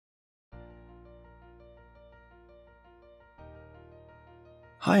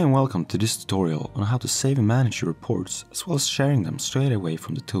Hi and welcome to this tutorial on how to save and manage your reports as well as sharing them straight away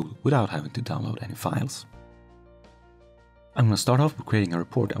from the tool without having to download any files. I'm going to start off with creating a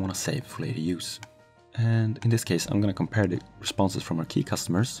report I want to save for later use. And in this case I'm going to compare the responses from our key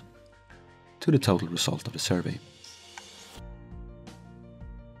customers to the total result of the survey.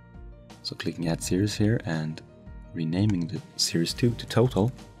 So clicking Add Series here and renaming the Series 2 to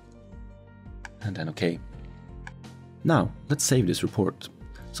Total, and then OK. Now let's save this report.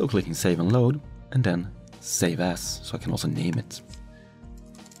 So clicking Save and Load, and then Save As, so I can also name it.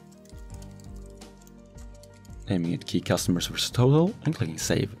 Naming it Key Customers vs Total, and clicking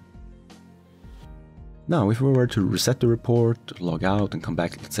Save. Now if we were to reset the report, log out and come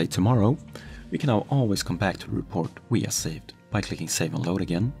back, let's say tomorrow, we can now always come back to the report we have saved by clicking Save and Load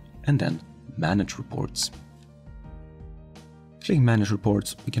again, and then Manage Reports. Clicking Manage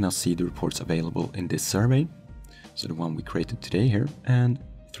Reports, we can now see the reports available in this survey, so the one we created today here, and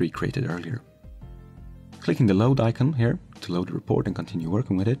 3 created earlier. Clicking the load icon here to load the report and continue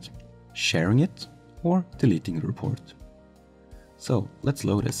working with it, sharing it, or deleting the report. So let's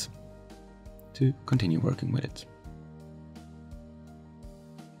load this to continue working with it.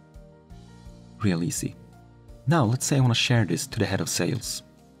 Real easy. Now let's say I want to share this to the head of sales.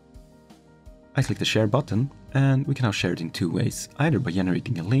 I click the share button and we can now share it in 2 ways, either by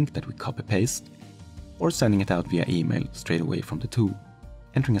generating a link that we copy paste or sending it out via email straight away from the tool,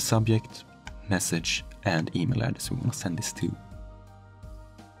 entering a subject, message and email address we want to send this to.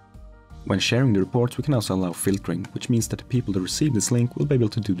 When sharing the reports we can also allow filtering, which means that the people that receive this link will be able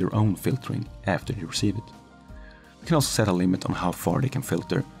to do their own filtering after they receive it. We can also set a limit on how far they can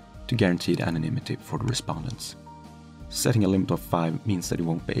filter to guarantee the anonymity for the respondents. Setting a limit of 5 means that you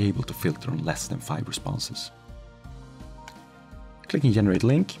won't be able to filter on less than 5 responses. Clicking Generate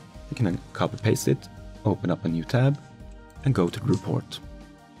Link, you can then copy paste it, open up a new tab and go to the report.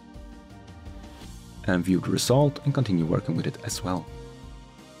 And view the result and continue working with it as well.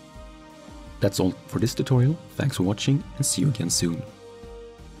 That's all for this tutorial. Thanks for watching and see you again soon.